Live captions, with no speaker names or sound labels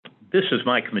This is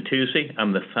Mike Mattuzzi.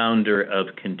 I'm the founder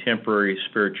of Contemporary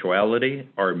Spirituality.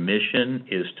 Our mission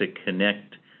is to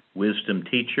connect wisdom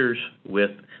teachers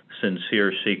with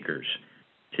sincere seekers.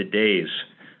 Today's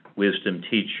wisdom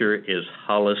teacher is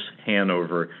Hollis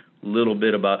Hanover. A little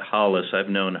bit about Hollis. I've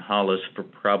known Hollis for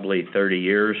probably 30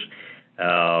 years.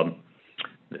 The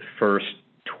first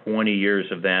 20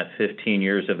 years of that, 15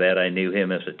 years of that, I knew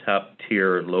him as a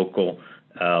top-tier local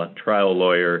trial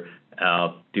lawyer,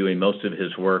 doing most of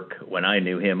his work when I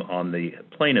knew him on the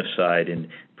plaintiff side in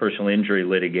personal injury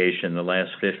litigation. The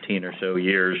last 15 or so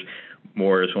years,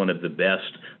 more as one of the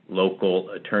best local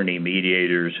attorney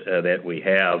mediators that we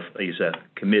have. He's a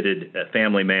committed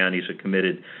family man. He's a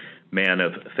committed man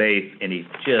of faith, and he's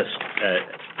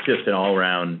just an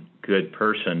all-around good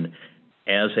person.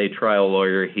 As a trial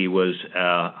lawyer,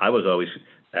 I was always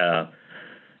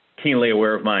keenly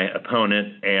aware of my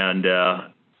opponent, and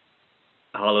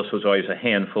Hollis was always a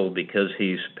handful because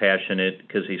he's passionate,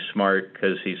 because he's smart,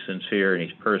 because he's sincere, and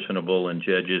he's personable, and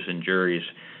judges and juries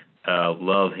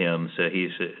love him. So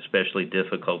he's especially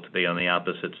difficult to be on the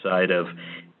opposite side of.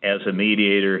 As a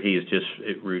mediator, he is just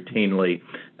routinely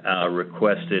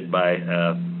requested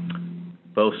by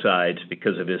both sides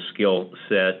because of his skill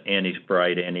set, and he's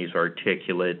bright, and he's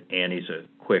articulate, and he's a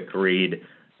quick read.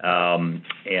 And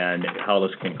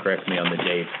Hollis can correct me on the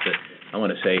dates, but I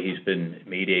want to say he's been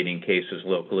mediating cases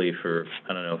locally for,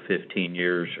 15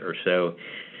 years or so.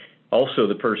 Also,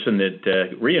 the person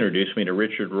that reintroduced me to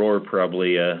Richard Rohr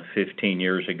probably 15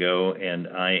 years ago, and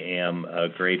I am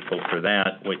grateful for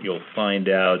that. What you'll find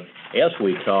out as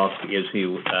we talk is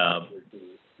he,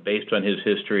 based on his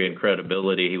history and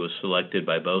credibility, he was selected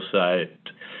by both sides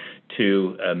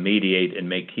to mediate and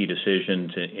make key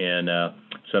decisions in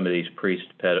some of these priest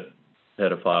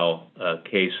pedophile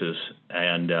cases,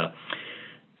 and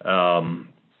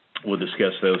we'll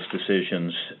discuss those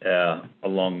decisions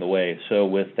along the way. So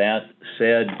with that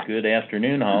said, good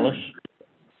afternoon, Hollis.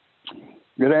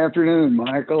 Good afternoon,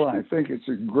 Michael. I think it's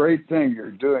a great thing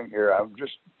you're doing here. I'm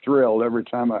just thrilled every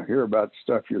time I hear about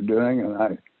stuff you're doing, and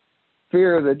I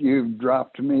fear that you've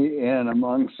dropped me in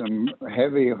among some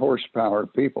heavy horsepower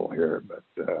people here, but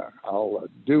I'll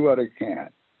do what I can.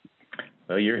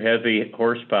 Well, you're heavy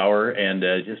horsepower, and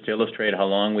just to illustrate how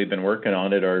long we've been working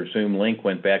on it, our Zoom link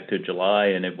went back to July,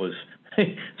 and it was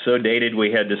so dated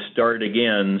we had to start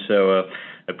again. So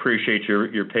appreciate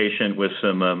your patience with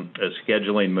some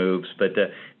scheduling moves. But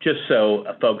just so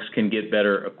folks can get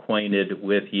better acquainted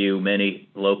with you, many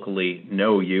locally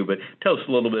know you, but tell us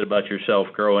a little bit about yourself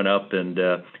growing up and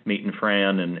meeting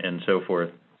Fran and so forth.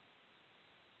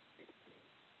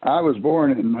 I was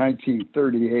born in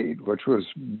 1938, which was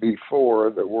before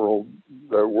the World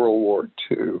War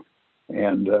II,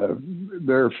 and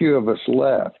there are a few of us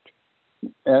left.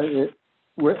 And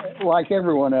like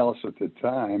everyone else at the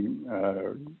time,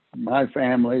 my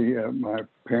family, my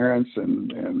parents,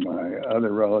 and my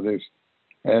other relatives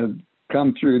had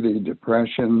come through the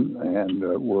Depression and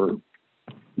were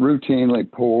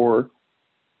routinely poor,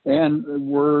 and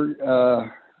were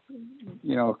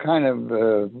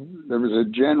there was a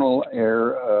general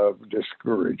air of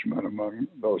discouragement among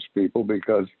those people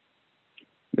because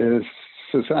this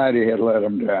society had let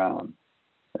them down.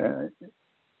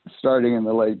 Starting in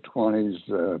the late 20s,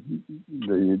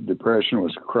 the Depression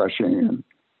was crushing, and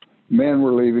men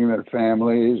were leaving their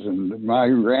families, and my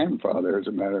grandfather, as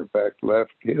a matter of fact,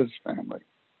 left his family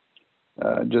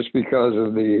just because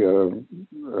of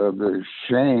the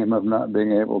shame of not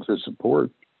being able to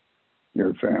support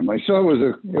your family. So it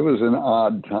was an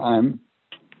odd time,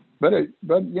 but it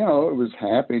was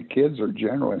happy. Kids are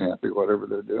generally happy, whatever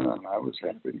they're doing. I was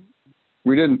happy.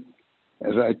 We didn't,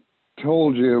 as I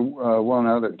told you one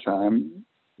other time,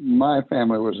 my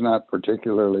family was not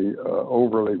particularly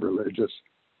overly religious.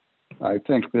 I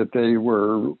think that they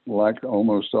were, like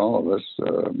almost all of us,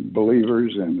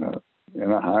 believers in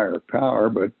a higher power,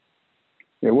 but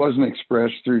it wasn't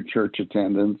expressed through church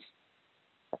attendance.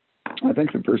 I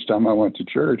think the first time I went to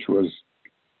church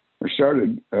I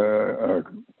started a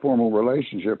formal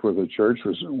relationship with the church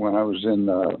was when I was in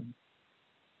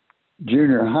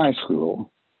junior high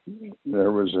school.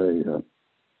 There was a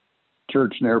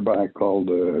church nearby called,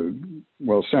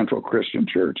 Central Christian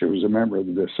Church. It was a member of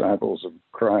the Disciples of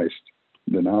Christ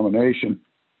denomination.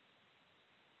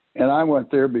 And I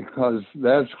went there because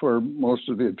that's where most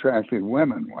of the attractive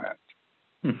women went.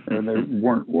 And they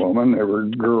weren't women, they were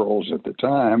girls at the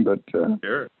time, but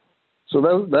sure. So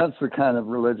that's the kind of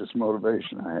religious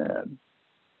motivation I had.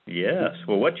 Yes.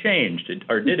 Well, what changed,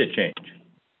 or did it change?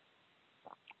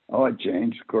 Oh, it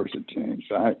changed. Of course it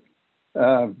changed.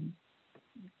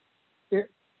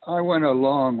 I went a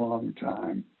long, long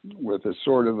time with a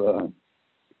sort of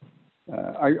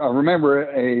I remember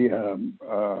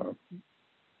a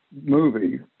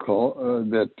movie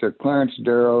called that Clarence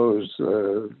Darrow's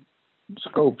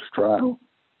Scopes trial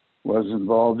was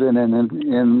involved in, and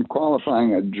in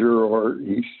qualifying a juror,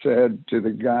 he said to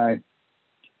the guy,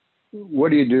 "What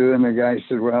do you do?" And the guy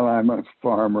said, "Well, I'm a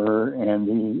farmer."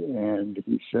 And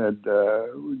he said,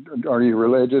 "Are you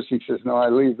religious?" He says, "No, I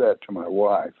leave that to my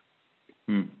wife."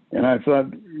 And I thought,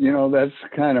 that's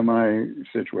kind of my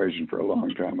situation for a long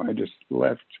time. I just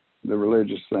left the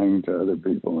religious thing to other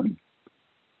people and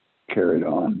carried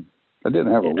on. I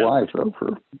didn't have a wife, though,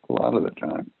 for a lot of the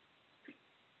time.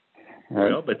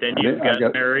 Well, but then you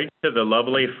got married to the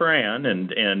lovely Fran,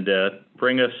 and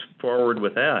bring us forward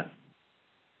with that.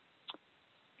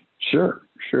 Sure.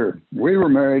 We were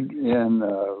married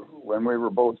when we were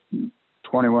both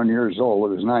 21 years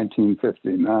old. It was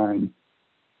 1959.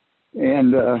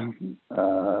 And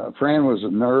Fran was a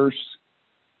nurse.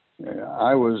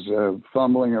 I was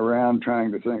fumbling around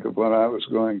trying to think of what I was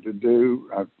going to do.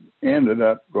 I ended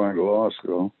up going to law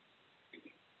school.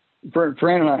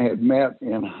 Fran and I had met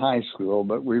in high school,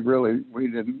 but we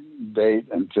didn't date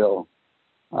until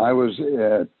I was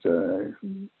at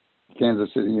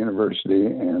Kansas City University,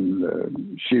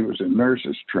 and she was in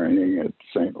nurses training at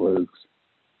St. Luke's.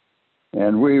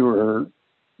 And we were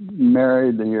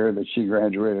married the year that she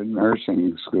graduated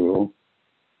nursing school.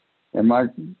 And my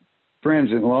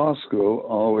friends in law school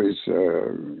always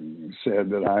said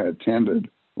that I attended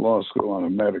law school on a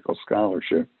medical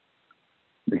scholarship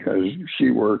because she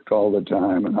worked all the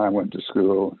time and I went to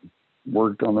school,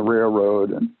 worked on the railroad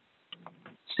and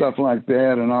stuff like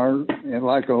that. And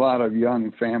like a lot of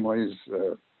young families,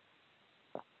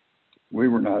 we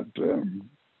were not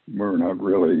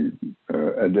really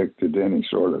addicted to any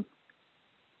sort of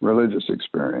religious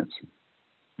experience.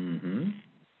 Mm-hmm.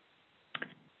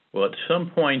 Well, at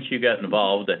some point you got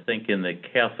involved, I think, in the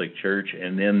Catholic Church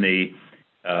and then the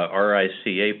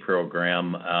RICA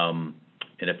program.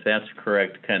 And if that's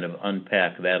correct, kind of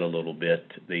unpack that a little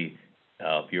bit,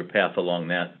 your path along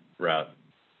that route.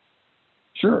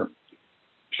 Sure.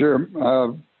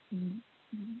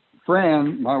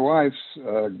 Fran, my wife's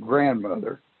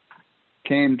grandmother,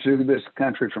 came to this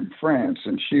country from France,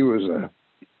 and she was a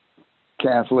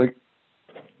Catholic,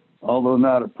 although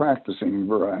not a practicing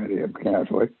variety of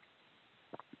Catholic.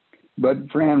 But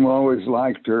Fran always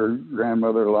liked her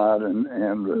grandmother a lot and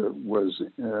was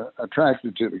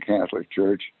attracted to the Catholic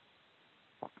Church.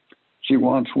 She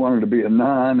once wanted to be a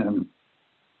nun, and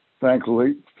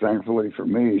thankfully for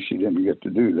me, she didn't get to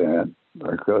do that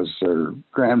because her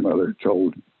grandmother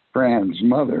told Fran's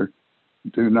mother,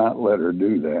 "Do not let her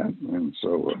do that." And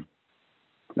so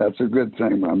that's a good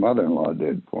thing my mother-in-law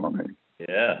did for me.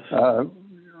 Yes.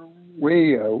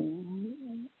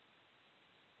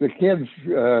 The kids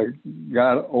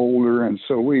got older, and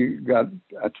so we got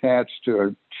attached to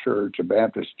a church, a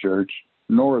Baptist church,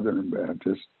 Northern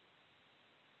Baptist.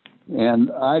 And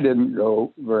I didn't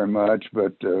go very much,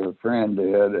 but Fran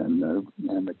did, and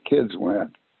the kids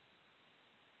went,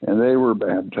 and they were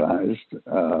baptized.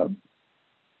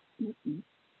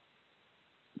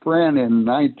 Fran in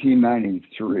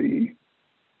 1993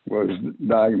 was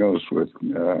diagnosed with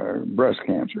breast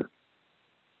cancer.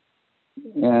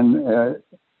 And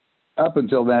up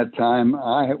until that time,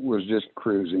 I was just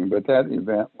cruising, but that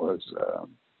event was,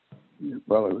 it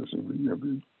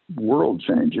was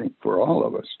world-changing for all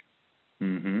of us.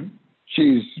 Mm-hmm.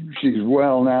 She's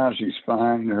well now. She's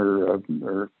fine.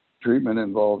 Her treatment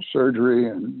involved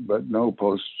surgery, but no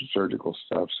post-surgical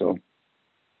stuff. So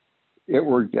it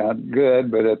worked out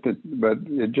good, but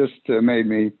it just made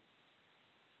me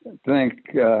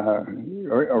think.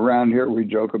 Around here, we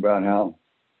joke about how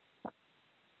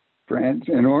Fran,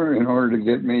 in order to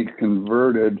get me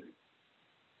converted,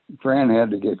 Fran had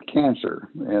to get cancer,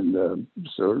 and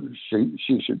so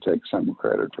she should take some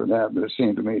credit for that. But it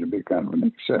seemed to me to be kind of an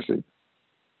excessive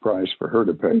price for her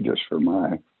to pay just for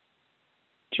my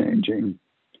changing.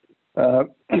 But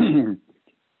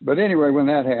anyway, when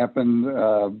that happened,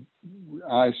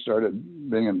 I started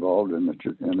being involved in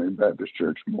the Baptist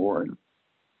church more,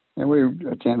 and we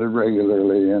attended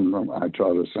regularly, and I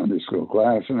taught a Sunday school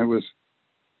class, and it was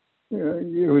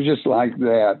just like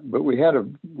that. But we had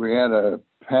a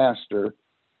pastor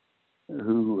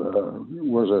who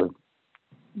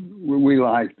we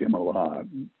liked him a lot,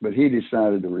 but he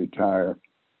decided to retire.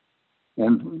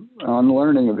 And on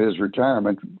learning of his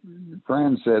retirement,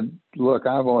 Fran said, "Look,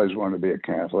 I've always wanted to be a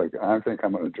Catholic. I think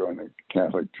I'm going to join the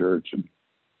Catholic Church, and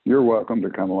you're welcome to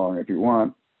come along if you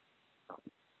want."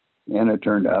 And it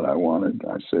turned out I wanted.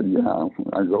 I said, "Yeah,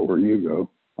 I go where you go."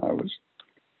 I was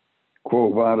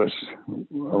quo vadis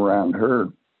around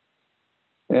her.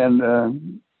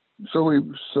 And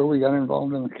we got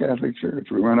involved in the Catholic Church.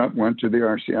 We went to the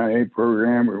RCIA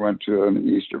program. We went to an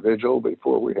Easter Vigil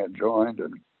before we had joined,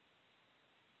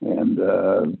 and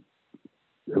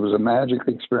it was a magic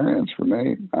experience for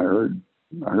me. I heard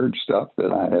stuff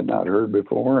that I had not heard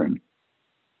before, and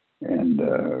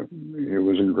it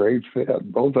was a great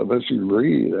fit. Both of us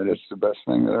agree that it's the best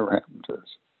thing that ever happened to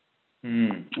us.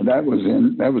 And that was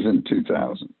in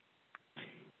 2000.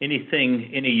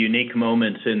 Any unique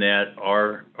moments in that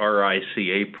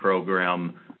RICA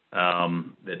program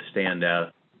that stand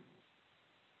out?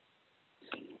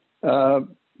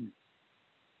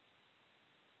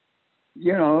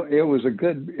 It was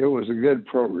a good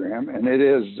program, and it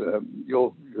is.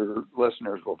 Your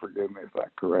listeners will forgive me if I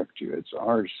correct you. It's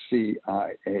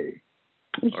RCIA.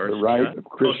 It's RCIA. The Rite of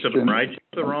Christian. Most of them right,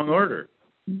 the wrong order.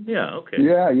 Yeah. Okay.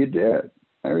 Yeah, you did.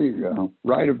 There you go.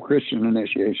 Rite of Christian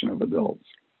Initiation of Adults.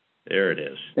 There it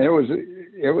is. It was.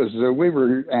 We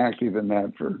were active in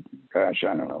that for, gosh,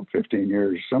 I don't know, 15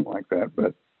 years, something like that.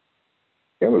 But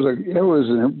it was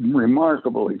a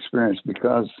remarkable experience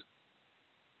because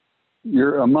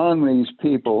you're among these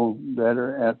people that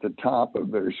are at the top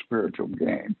of their spiritual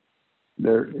game.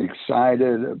 They're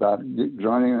excited about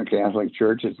joining the Catholic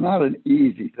Church. It's not an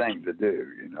easy thing to do.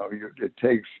 It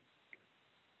takes,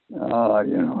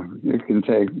 it can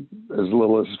take as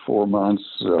little as 4 months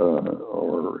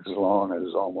or as long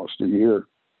as almost a year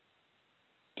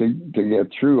to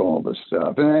get through all this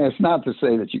stuff. And it's not to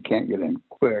say that you can't get in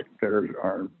quick. There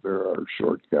are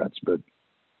shortcuts, but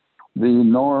the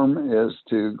norm is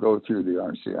to go through the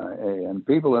RCIA, and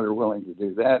people that are willing to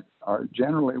do that are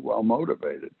generally well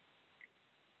motivated.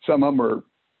 Some of them are,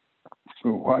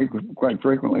 quite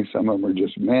frequently, some of them are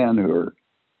just men who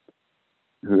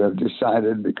have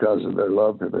decided because of their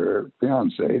love for their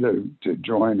fiance to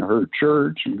join her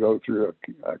church and go through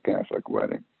a Catholic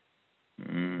wedding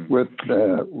with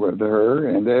her,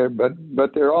 and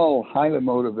but they're all highly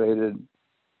motivated.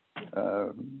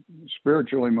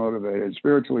 Spiritually motivated,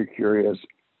 spiritually curious,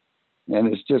 and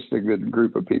it's just a good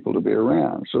group of people to be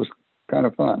around. So it's kind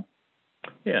of fun.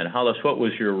 Yeah, and Hollis, what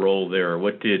was your role there?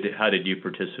 How did you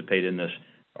participate in this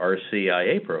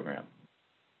RCIA program?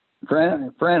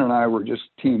 Fran and I were just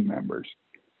team members.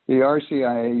 The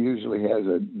RCIA usually has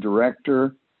a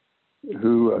director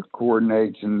who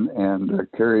coordinates and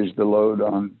carries the load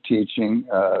on teaching.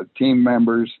 Team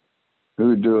members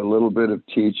who do a little bit of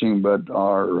teaching but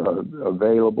are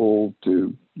available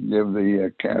to give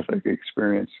the Catholic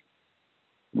experience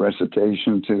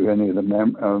recitation to any of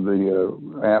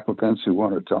the applicants who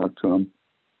want to talk to them.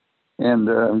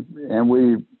 And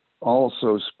we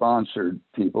also sponsored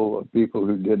people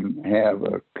who didn't have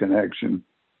a connection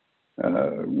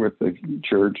with the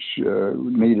church,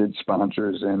 needed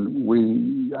sponsors.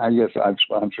 And I guess I've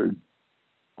sponsored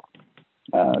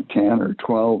 10 or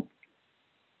 12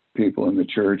 people in the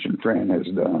church, and Fran has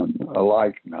done a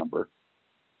like number,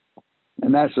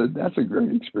 and that's a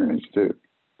great experience too.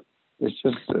 It's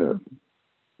just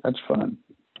that's fun.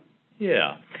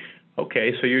 Yeah.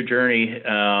 Okay. So your journey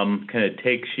kind of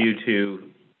takes you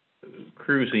to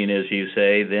cruising, as you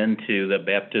say, then to the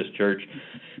Baptist Church,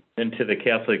 then to the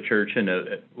Catholic Church, and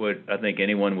what I think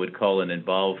anyone would call an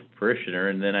involved parishioner,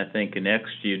 and then I think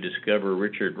next you discover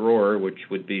Richard Rohr, which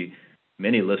would be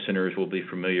many listeners will be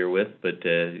familiar with, but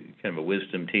kind of a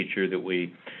wisdom teacher that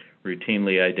we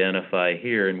routinely identify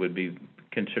here and would be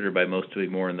considered by most to be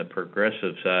more on the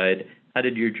progressive side. How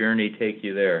did your journey take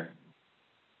you there?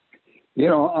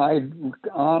 I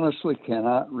honestly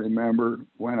cannot remember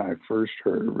when I first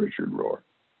heard of Richard Rohr,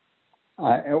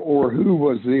 or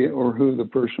who the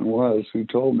person was who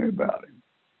told me about him.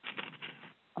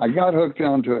 I got hooked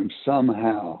onto him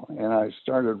somehow, and I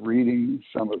started reading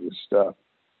some of his stuff.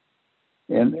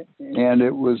 And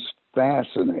it was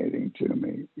fascinating to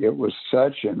me. It was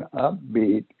such an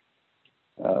upbeat,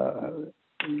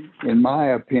 in my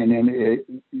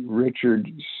opinion,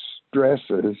 Richard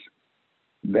stresses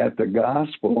that the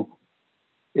gospel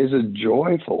is a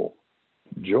joyful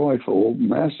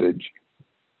message,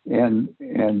 and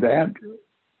that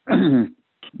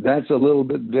that's a little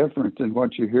bit different than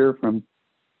what you hear from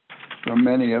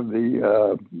many of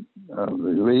the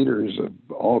leaders of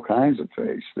all kinds of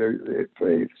faiths.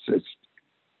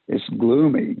 It's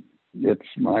gloomy. It's,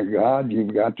 my God,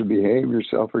 you've got to behave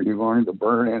yourself or you're going to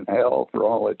burn in hell for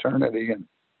all eternity,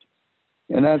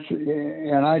 and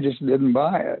I just didn't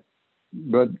buy it.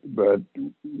 But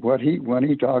when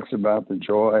he talks about the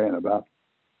joy and about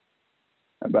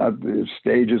the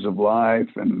stages of life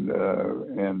and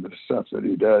the stuff that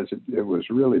he does, it was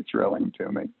really thrilling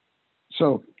to me.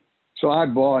 So I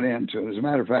bought into it. As a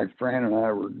matter of fact, Fran and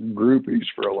I were groupies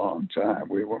for a long time.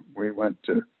 We went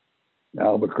to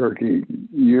Albuquerque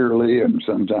yearly and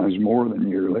sometimes more than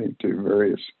yearly to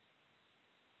various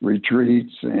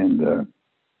retreats, and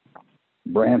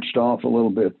branched off a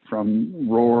little bit from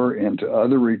Roar into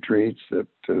other retreats that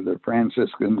the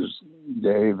Franciscans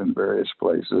gave in various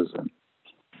places. And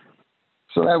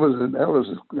so that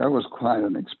was quite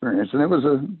an experience, and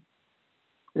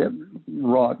it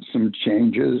wrought some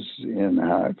changes in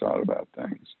how I thought about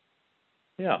things.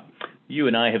 Yeah, you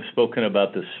and I have spoken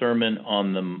about the Sermon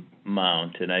on the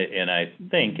Mount, and I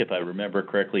think, if I remember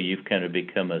correctly, you've kind of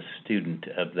become a student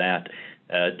of that.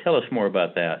 Tell us more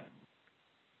about that.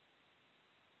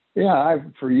 Yeah,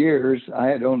 for years,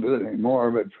 I don't do it anymore,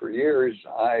 but for years,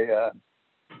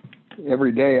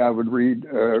 every day I would read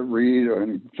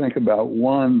and think about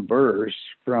one verse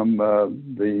from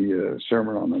the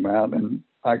Sermon on the Mount, and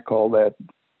I call that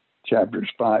chapters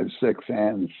 5, 6,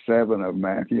 and 7 of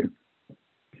Matthew.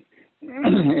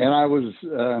 And I was,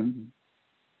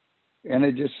 and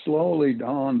it just slowly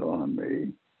dawned on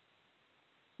me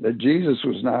that Jesus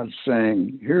was not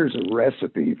saying, here's a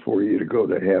recipe for you to go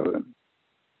to heaven.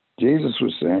 Jesus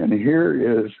was saying,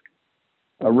 here is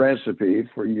a recipe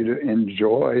for you to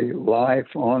enjoy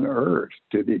life on earth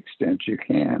to the extent you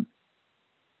can.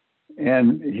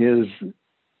 And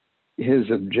his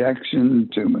objection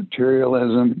to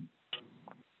materialism,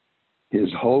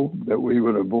 his hope that we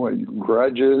would avoid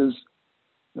grudges,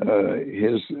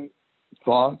 his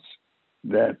thoughts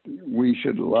that we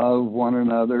should love one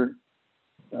another,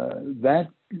 that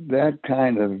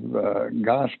kind of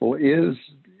gospel is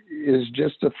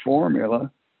just a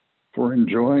formula for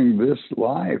enjoying this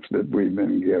life that we've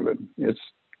been given.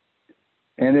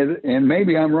 And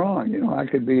maybe I'm wrong. That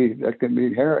could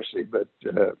be heresy, but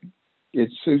it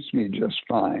suits me just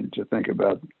fine to think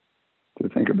about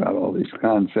all these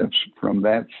concepts from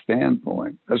that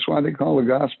standpoint. That's why they call the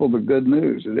gospel the good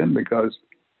news. It isn't because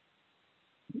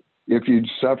if you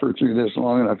suffer through this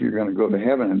long enough, you're going to go to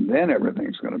heaven and then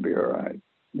everything's going to be all right.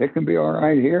 It can be all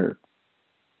right here.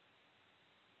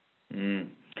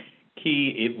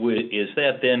 Is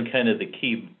that then kind of the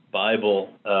key Bible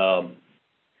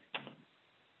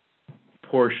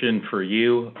portion for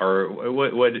you, or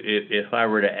what if I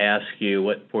were to ask you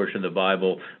what portion of the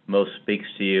Bible most speaks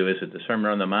to you? Is it the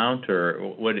Sermon on the Mount, or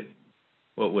what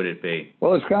would it be?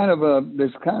 Well, it's kind of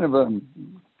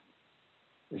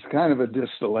a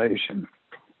distillation.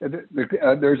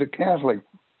 There's a Catholic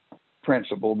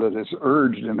principle that is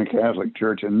urged in the Catholic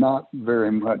Church and not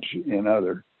very much in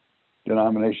other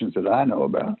denominations that I know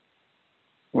about.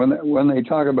 When they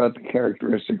talk about the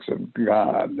characteristics of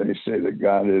God, they say that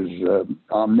God is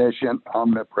omniscient,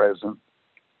 omnipresent,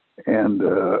 and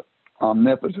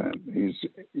omnipotent.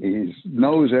 He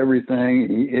knows everything.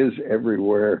 He is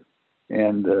everywhere,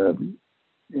 and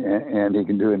he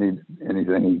can do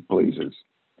anything he pleases.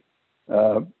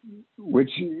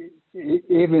 Which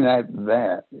even at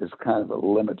that is kind of a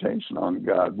limitation on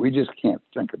God. We just can't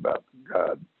think about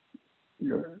God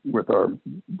with our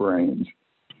brains.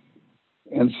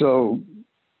 And so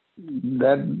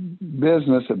that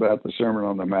business about the Sermon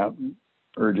on the Mount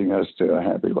urging us to a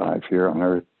happy life here on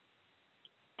earth,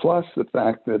 plus the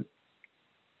fact that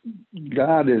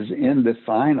God is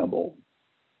indefinable,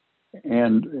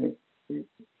 and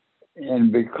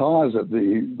because of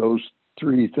those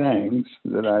three things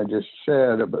that I just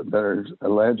said that are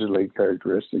allegedly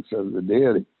characteristics of the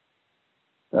deity,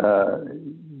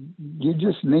 you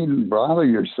just needn't bother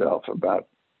yourself about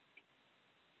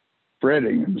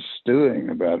fretting and stewing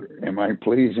about, am I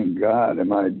pleasing God?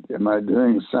 Am I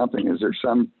doing something? Is there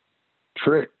some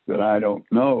trick that I don't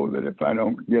know that if I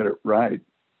don't get it right,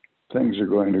 things are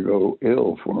going to go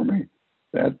ill for me?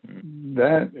 That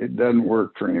it doesn't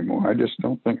work for anymore. I just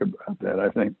don't think about that. I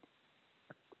think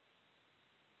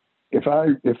if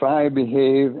I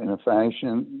behave in a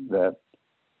fashion that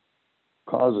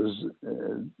causes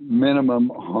minimum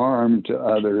harm to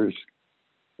others,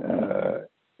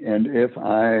 and if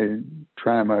I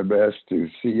try my best to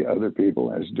see other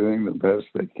people as doing the best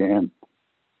they can,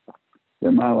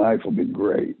 then my life will be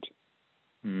great.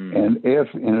 And if,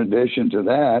 in addition to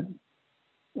that,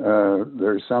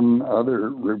 there's some other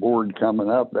reward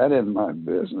coming up, that isn't my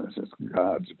business. It's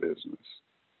God's business.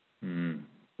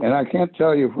 And I can't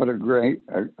tell you what a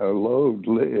load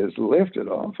is lifted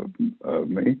off of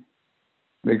me,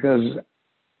 because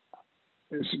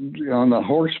it's on the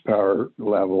horsepower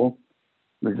level.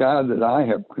 The God that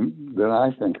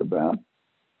I think about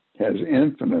has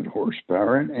infinite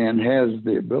horsepower and has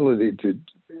the ability to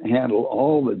handle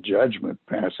all the judgment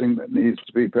passing that needs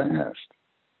to be passed.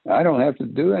 I don't have to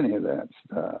do any of that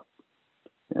stuff.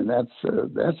 And that's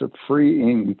a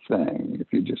freeing thing.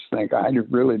 If you just think, I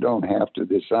really don't have to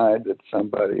decide that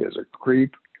somebody is a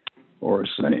creep or a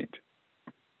saint.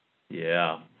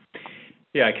 Yeah.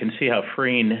 Yeah, I can see how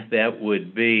freeing that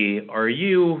would be.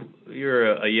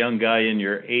 You're a young guy in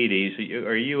your 80s.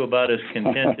 Are you about as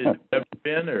content as you've ever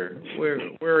been, or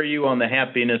where are you on the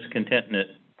happiness, contentness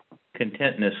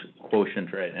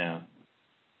quotient right now?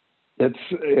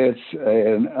 It's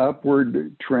an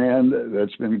upward trend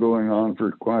that's been going on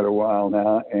for quite a while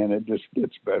now, and it just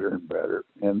gets better and better.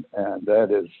 And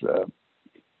that is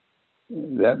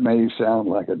that may sound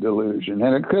like a delusion,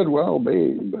 and it could well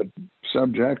be, but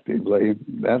subjectively,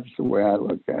 that's the way I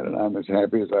look at it. I'm as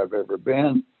happy as I've ever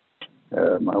been.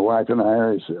 My wife and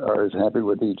I are as happy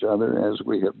with each other as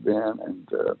we have been,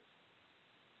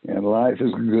 and life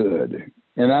is good.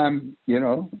 And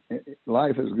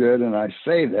life is good, and I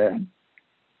say that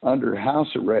under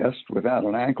house arrest without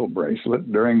an ankle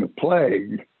bracelet during the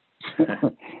plague.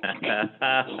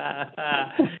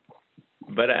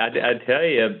 But I tell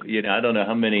you, I don't know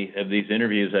how many of these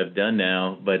interviews I've done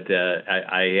now, but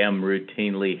I am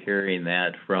routinely hearing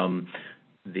that from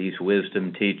these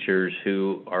wisdom teachers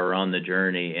who are on the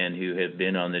journey and who have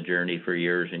been on the journey for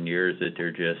years and years, that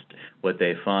they're just, what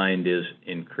they find is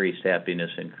increased happiness,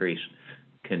 increased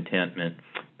contentment,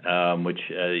 which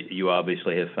you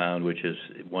obviously have found, which is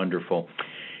wonderful.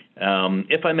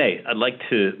 If I may, I'd like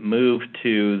to move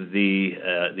to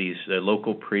these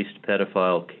local priest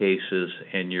pedophile cases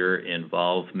and your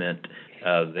involvement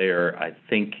there. I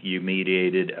think you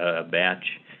mediated a batch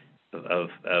of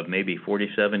maybe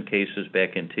 47 cases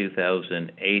back in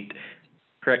 2008.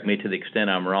 Correct me to the extent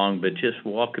I'm wrong, but just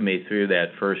walk me through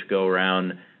that first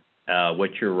go-around,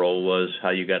 what your role was, how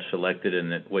you got selected,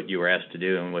 and what you were asked to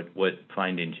do, and what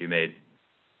findings you made.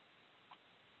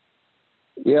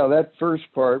 Yeah, that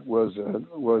first part was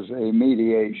a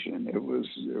mediation.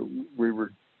 We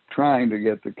were trying to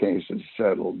get the cases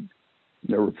settled.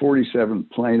 There were 47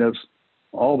 plaintiffs.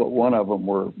 All but one of them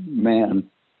were men,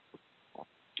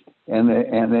 and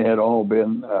they had all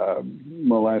been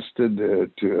molested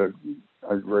to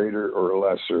a greater or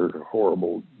lesser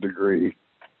horrible degree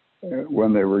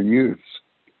when they were youths,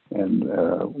 and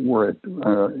were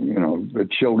the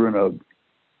children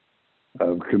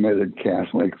of committed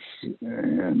Catholics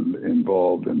and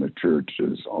involved in the church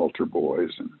as altar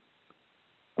boys and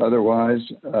otherwise.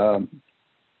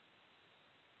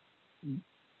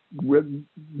 With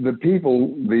the people,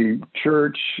 the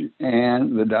church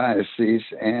and the diocese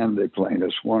and the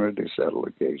plaintiffs wanted to settle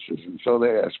the cases, and so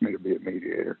they asked me to be a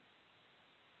mediator.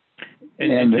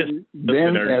 And just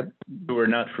listeners who are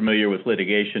not familiar with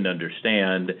litigation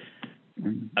understand,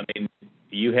 I mean,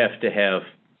 you have to have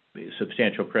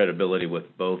substantial credibility with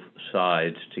both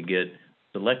sides to get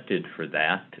selected for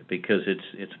that, because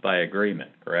it's by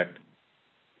agreement, correct?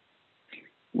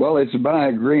 Well, it's by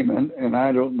agreement, and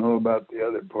I don't know about the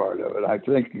other part of it. I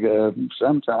think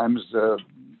sometimes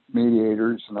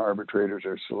mediators and arbitrators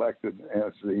are selected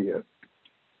as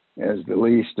the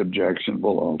least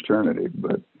objectionable alternative.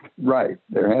 But right,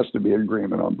 there has to be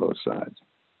agreement on both sides.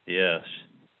 Yes.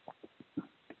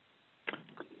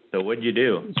 So what'd you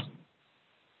do?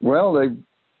 Well,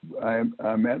 I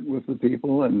met with the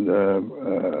people, and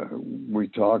we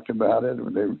talked about it.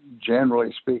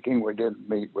 Generally speaking, we didn't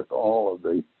meet with all of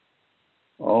the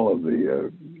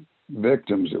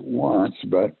victims at once,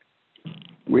 but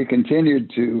we continued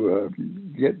to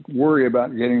worry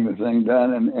about getting the thing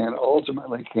done, and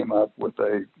ultimately came up with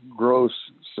a gross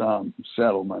sum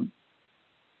settlement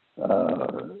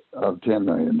of $10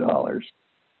 million.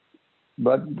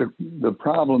 But the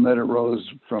problem that arose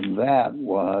from that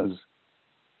was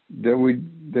that we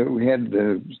had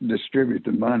to distribute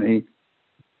the money.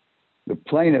 The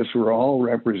plaintiffs were all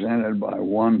represented by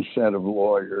one set of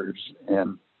lawyers,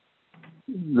 and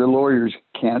the lawyers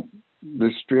can't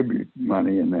distribute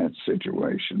money in that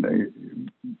situation.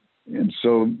 And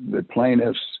so the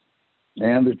plaintiffs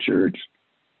and the church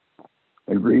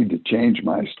agreed to change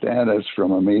my status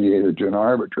from a mediator to an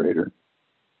arbitrator.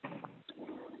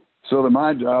 So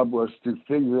my job was to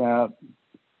figure out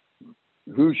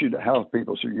how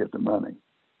people should get the money,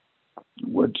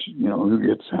 who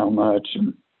gets how much,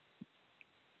 and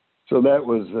so that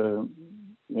was,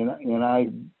 and I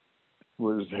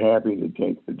was happy to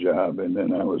take the job, and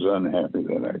then I was unhappy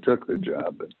that I took the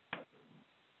job,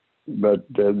 but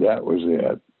that was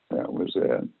it. That was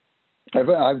it.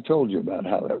 I've told you about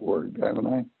how that worked, haven't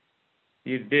I?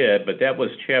 You did, but that was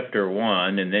chapter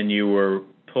 1, and then you were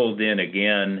pulled in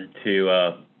again to,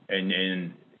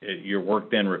 and your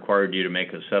work then required you to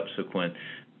make a subsequent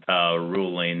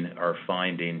ruling or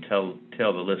finding. Tell the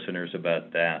listeners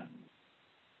about that.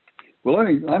 Well,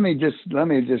 let me just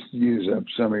use up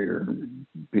some of your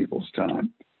people's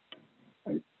time.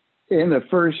 in the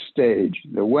first stage,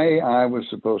 the way I was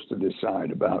supposed to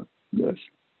decide about this,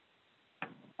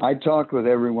 I talked with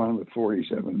every one of the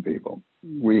 47 people.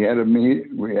 We had a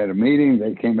meeting.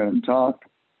 They came in and talked.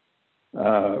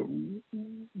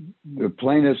 The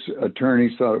plaintiff's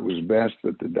attorneys thought it was best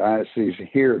that the diocese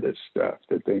hear this stuff,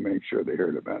 that they make sure they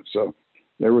heard about it. So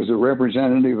there was a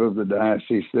representative of the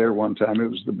diocese there. One time it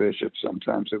was the bishop.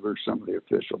 Sometimes it were some of the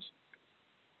officials.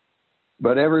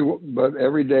 But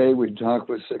every day we'd talk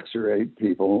with 6 or 8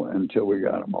 people until we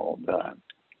got them all done.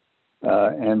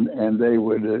 And they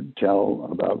would tell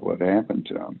about what happened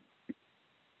to them.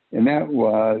 And that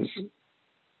was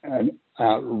an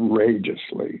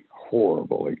outrageously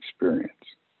horrible experience.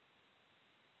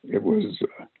 It was,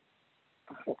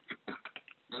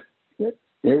 it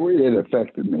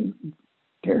affected me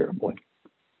terribly.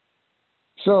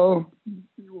 So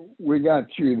we got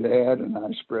through that, and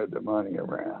I spread the money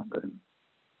around.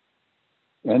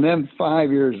 And then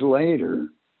 5 years later,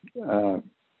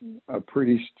 a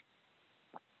priest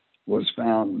was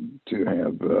found to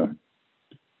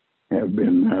have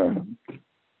been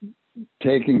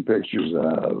taking pictures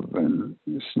of and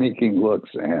sneaking looks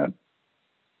at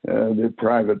the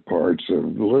private parts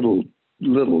of little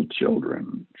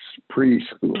children,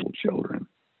 preschool children,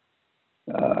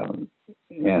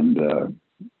 and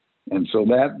so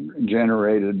that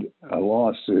generated a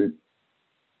lawsuit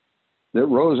that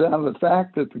rose out of the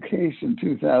fact that the case in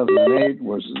 2008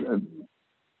 was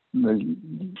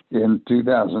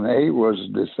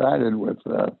decided with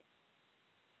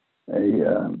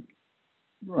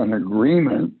an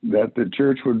agreement that the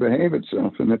church would behave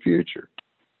itself in the future.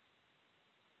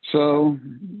 So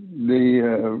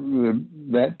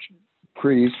that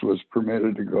priest was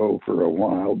permitted to go for a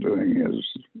while doing his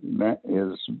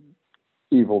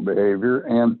evil behavior,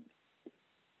 and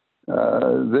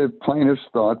the plaintiffs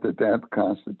thought that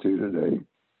constituted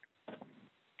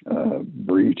a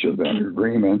breach of that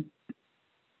agreement.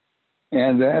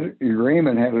 And that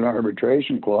agreement had an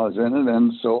arbitration clause in it,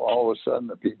 and so all of a sudden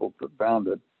the people found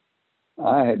that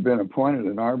I had been appointed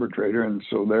an arbitrator, and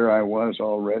so there I was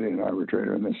already an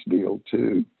arbitrator in this deal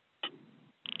too.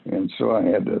 And so I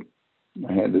had to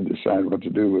decide what to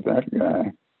do with that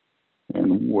guy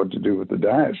and what to do with the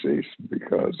diocese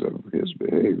because of his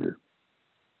behavior.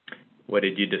 What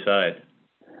did you decide?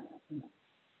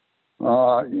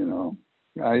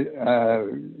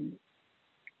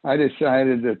 I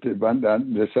decided that the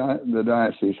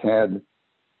diocese had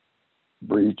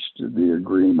breached the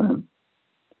agreement.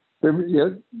 I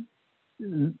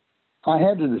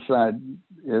had to decide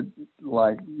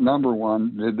number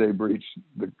one, did they breach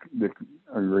the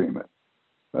agreement?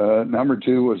 Number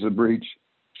two, was the breach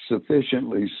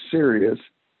sufficiently serious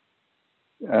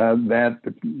that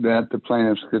the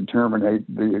plaintiffs could terminate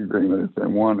the agreement if they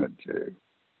wanted to?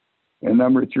 And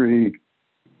number three,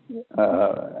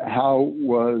 how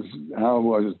was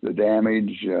the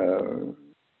damage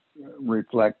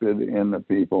reflected in the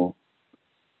people?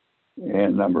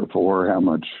 And number four, how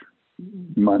much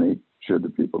money should the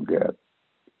people get?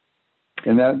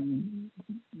 And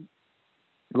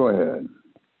go ahead.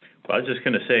 Well, I was just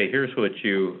going to say, here's what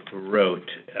you wrote.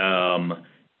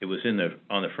 It was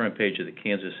on the front page of the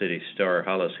Kansas City Star.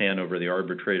 Hollis Hanover, the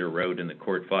arbitrator, wrote in the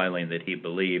court filing that he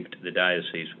believed the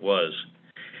diocese was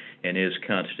and is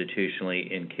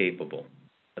constitutionally incapable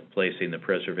of placing the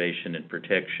preservation and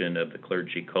protection of the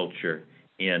clergy culture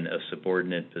in a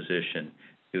subordinate position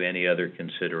to any other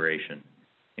consideration,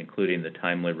 including the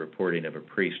timely reporting of a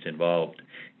priest involved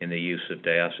in the use of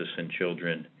diocesan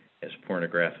children as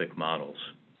pornographic models.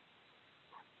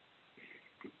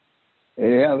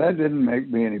 Yeah, that didn't make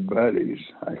me any buddies,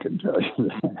 I can tell you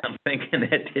that. I'm thinking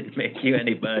that didn't make you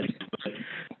any buddies,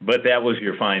 but that was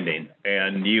your finding,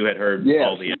 and you had heard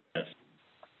all the evidence.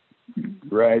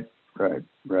 Right.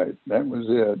 That was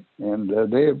it. And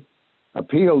they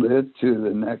appealed it to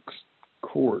the next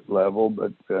court level,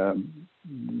 but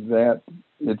that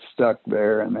it stuck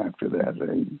there, and after that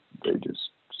they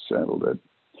just settled it.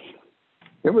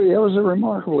 It was a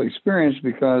remarkable experience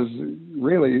because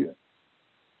really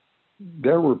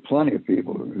there were plenty of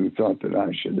people who thought that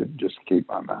I should have just keep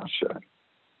my mouth shut.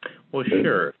 Well,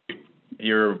 sure.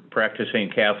 You're practicing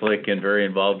Catholic and very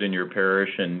involved in your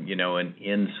parish and, an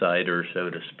insider, so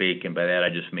to speak. And by that,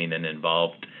 I just mean an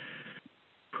involved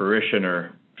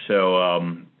parishioner. So,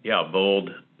 bold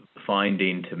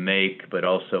finding to make, but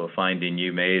also a finding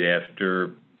you made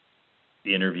after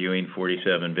interviewing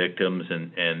 47 victims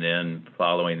and then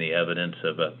following the evidence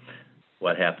of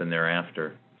what happened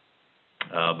thereafter.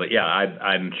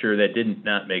 I'm sure that did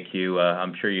not make you,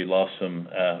 I'm sure you lost some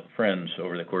friends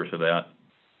over the course of that.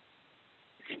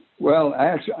 Well,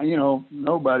 actually,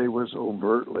 nobody was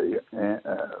overtly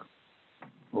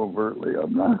overtly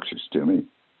obnoxious to me.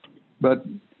 But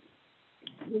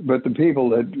the people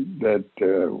that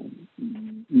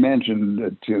mentioned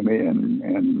it to me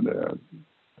and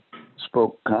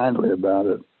spoke kindly about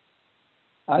it,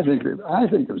 I think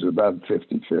it was about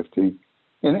 50-50.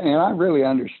 And I really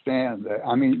understand that.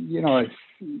 I mean, it's,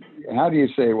 how do you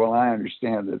say, well, I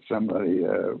understand that somebody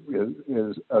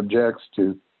objects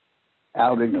to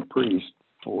outing a priest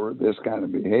for this kind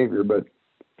of behavior, but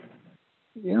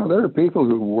there are people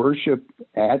who worship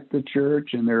at the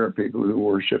church, and there are people who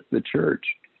worship the church.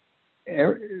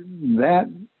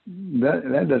 That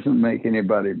doesn't make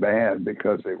anybody bad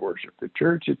because they worship the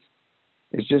church.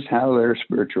 It's just how their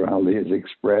spirituality is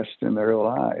expressed in their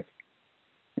life,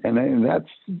 and that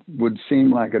would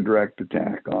seem like a direct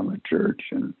attack on the church.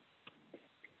 And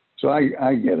so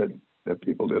I get it that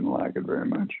people didn't like it very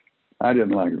much. I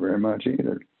didn't like it very much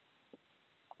either.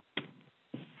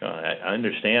 I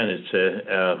understand it's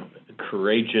a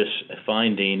courageous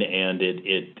finding, and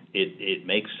it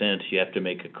makes sense. You have to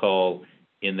make a call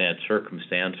in that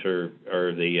circumstance, or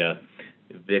the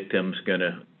victim's going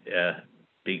to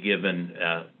be given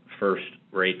first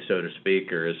rate, so to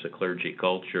speak, or is the clergy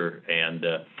culture, and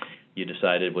you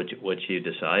decided what you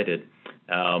decided.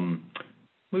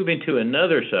 Moving to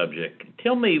another subject,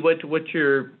 tell me what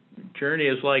your journey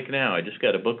is like now. I just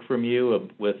got a book from you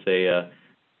with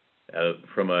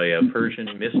from a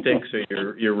Persian mystic, so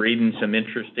you're reading some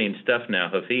interesting stuff now.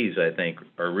 Hafiz, I think,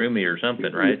 or Rumi or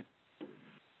something, right?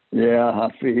 Yeah,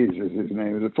 Hafiz is his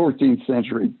name. He's a 14th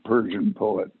century Persian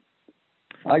poet.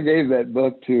 I gave that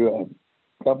book to a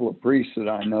couple of priests that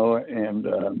I know, and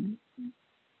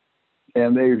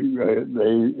they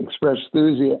expressed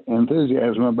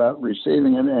enthusiasm about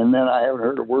receiving it, and then I haven't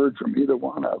heard a word from either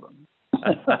one of them.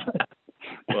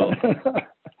 Well,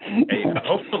 hey,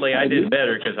 hopefully I did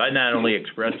better, because I not only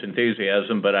expressed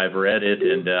enthusiasm, but I've read it,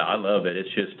 and I love it. It's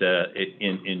just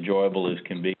enjoyable as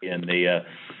can be, and the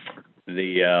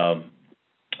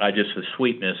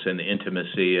sweetness and the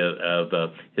intimacy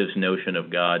of his notion of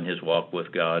God and his walk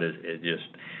with God is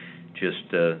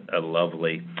just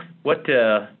lovely. What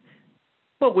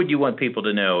would you want people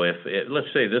to know if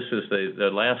let's say this is the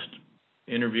last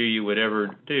interview you would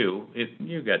ever do? If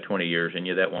you've got 20 years in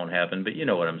you, that won't happen, but you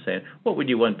know what I'm saying. What would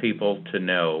you want people to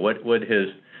know? What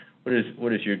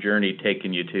is your journey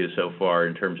taken you to so far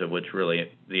in terms of what's really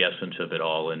the essence of it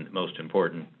all and most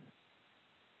important?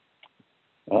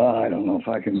 I don't know if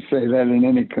I can say that in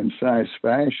any concise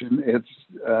fashion. It's,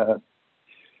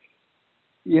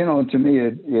 to me,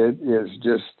 it is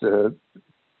just a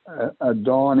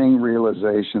dawning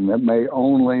realization that may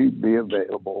only be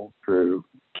available through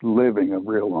living a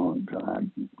real long time.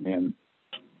 And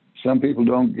some people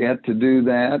don't get to do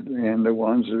that, and the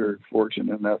ones that are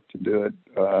fortunate enough to do it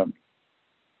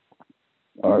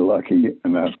are lucky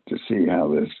enough to see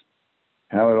how it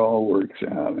all works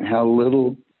out, and how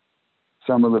little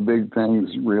some of the big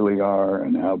things really are,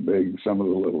 and how big some of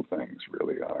the little things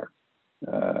really are.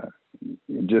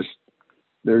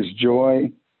 There's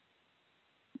joy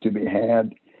to be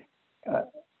had,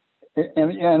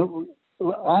 and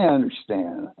I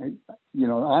understand.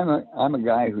 I'm a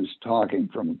guy who's talking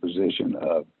from a position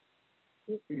of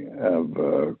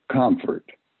comfort.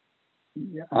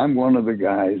 I'm one of the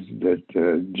guys that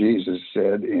Jesus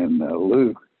said in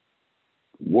Luke,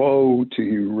 "Woe to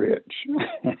you, rich."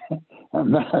 I'm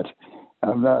not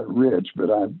rich,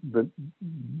 but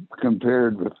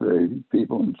compared with the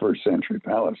people in first century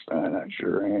Palestine, I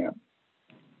sure am.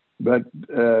 But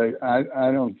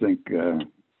I don't think.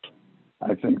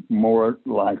 I think more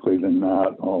likely than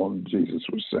not, all Jesus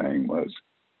was saying was,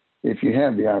 if you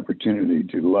have the opportunity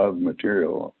to love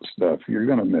material stuff, you're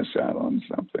going to miss out on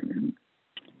something.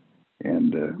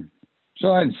 And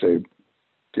so I'd say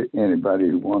to anybody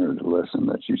who wanted to listen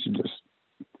that you should just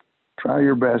try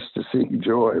your best to seek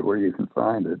joy where you can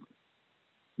find it.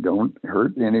 Don't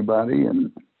hurt anybody,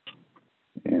 and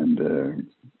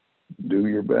do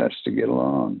your best to get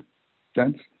along.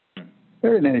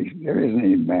 There isn't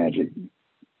any magic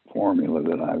formula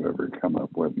that I've ever come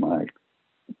up with, Mike.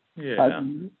 Yeah.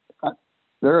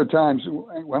 There are times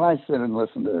when I sit and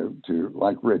listen to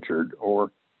like Richard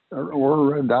or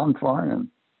Don Farnan.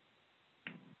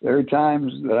 There are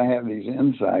times that I have these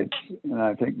insights, and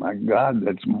I think, my God,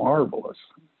 that's marvelous.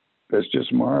 That's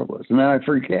just marvelous. And then I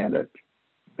forget it.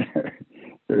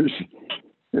 It's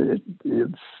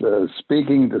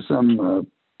speaking to some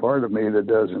part of me that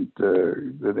isn't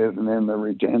in the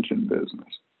retention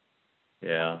business.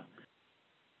 Yeah.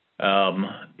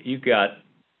 You've got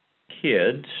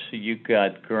kids, you've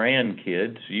got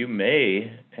grandkids, you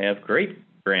may have great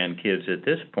grandkids at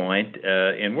this point,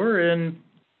 and we're in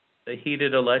a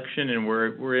heated election, and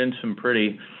we're in some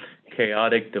pretty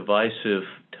chaotic, divisive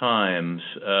times.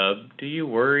 Do you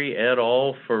worry at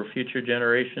all for future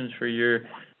generations, for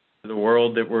the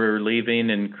world that we're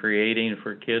leaving and creating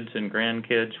for kids and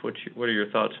grandkids? What are your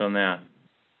thoughts on that?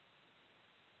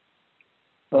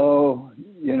 Oh,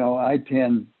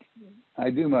 I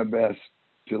do my best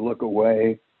to look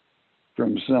away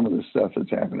from some of the stuff that's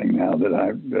happening now that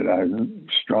I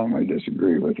strongly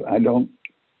disagree with. I don't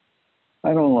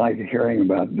like hearing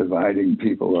about dividing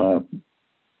people up.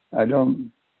 I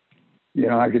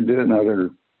could do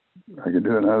another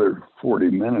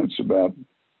 40 minutes about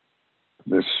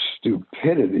the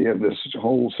stupidity of this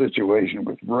whole situation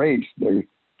with race.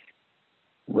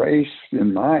 Race,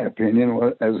 in my opinion,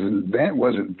 was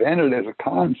invented as a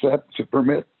concept to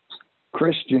permit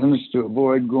Christians to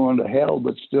avoid going to hell,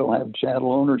 but still have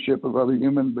chattel ownership of other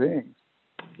human beings.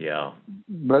 Yeah.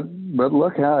 But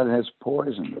look how it has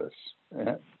poisoned us.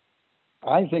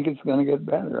 I think it's going to get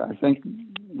better. I think,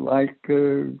 like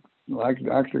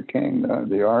Dr. King,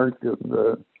 the arc of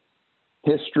the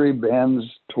history bends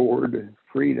toward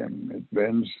freedom. It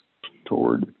bends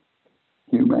toward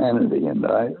humanity, and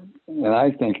I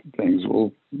think things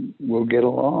will get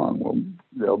along.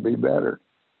 They'll be better.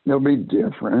 They'll be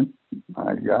different.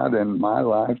 My God, in my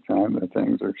lifetime, my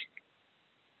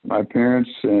parents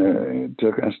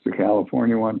took us to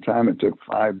California one time. It took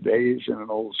 5 days in an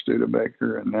old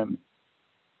Studebaker, and then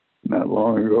not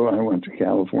long ago I went to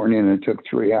California and it took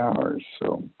 3 hours.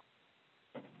 So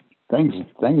things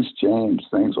change.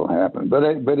 Things will happen. But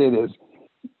it is,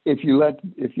 if you let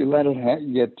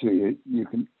it get to you,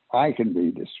 I can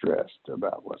be distressed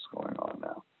about what's going on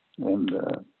now, and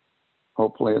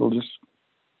hopefully it'll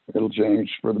change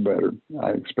for the better.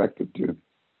 I expect it to.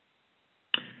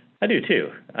 I do too,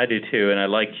 and I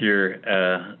like your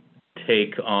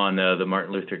take on the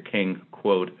Martin Luther King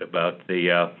quote about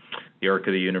the arc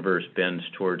of the universe bends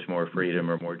towards more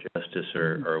freedom or more justice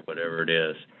or whatever it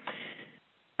is.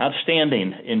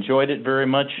 Outstanding. Enjoyed it very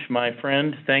much, my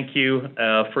friend. Thank you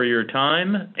for your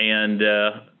time, and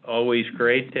always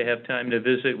great to have time to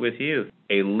visit with you.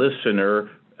 A listener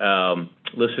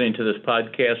listening to this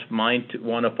podcast might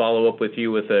want to follow up with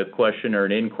you with a question or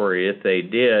an inquiry. If they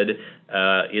did,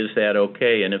 is that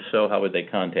okay? And if so, how would they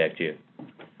contact you?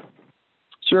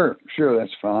 Sure,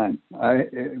 that's fine.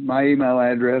 My email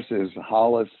address is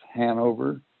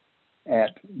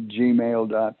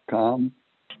hollishanover@gmail.com,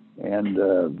 and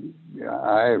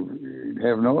I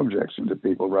have no objection to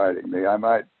people writing me. I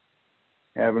might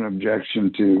have an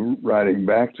objection to writing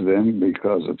back to them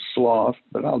because of sloth,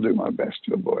 but I'll do my best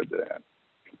to avoid that.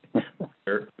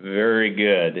 Very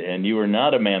good. And you are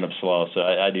not a man of sloth, so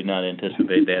I do not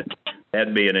anticipate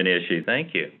that being an issue.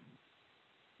 Thank you.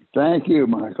 Thank you,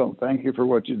 Michael. Thank you for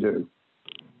what you do.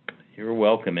 You're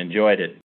welcome. Enjoyed it.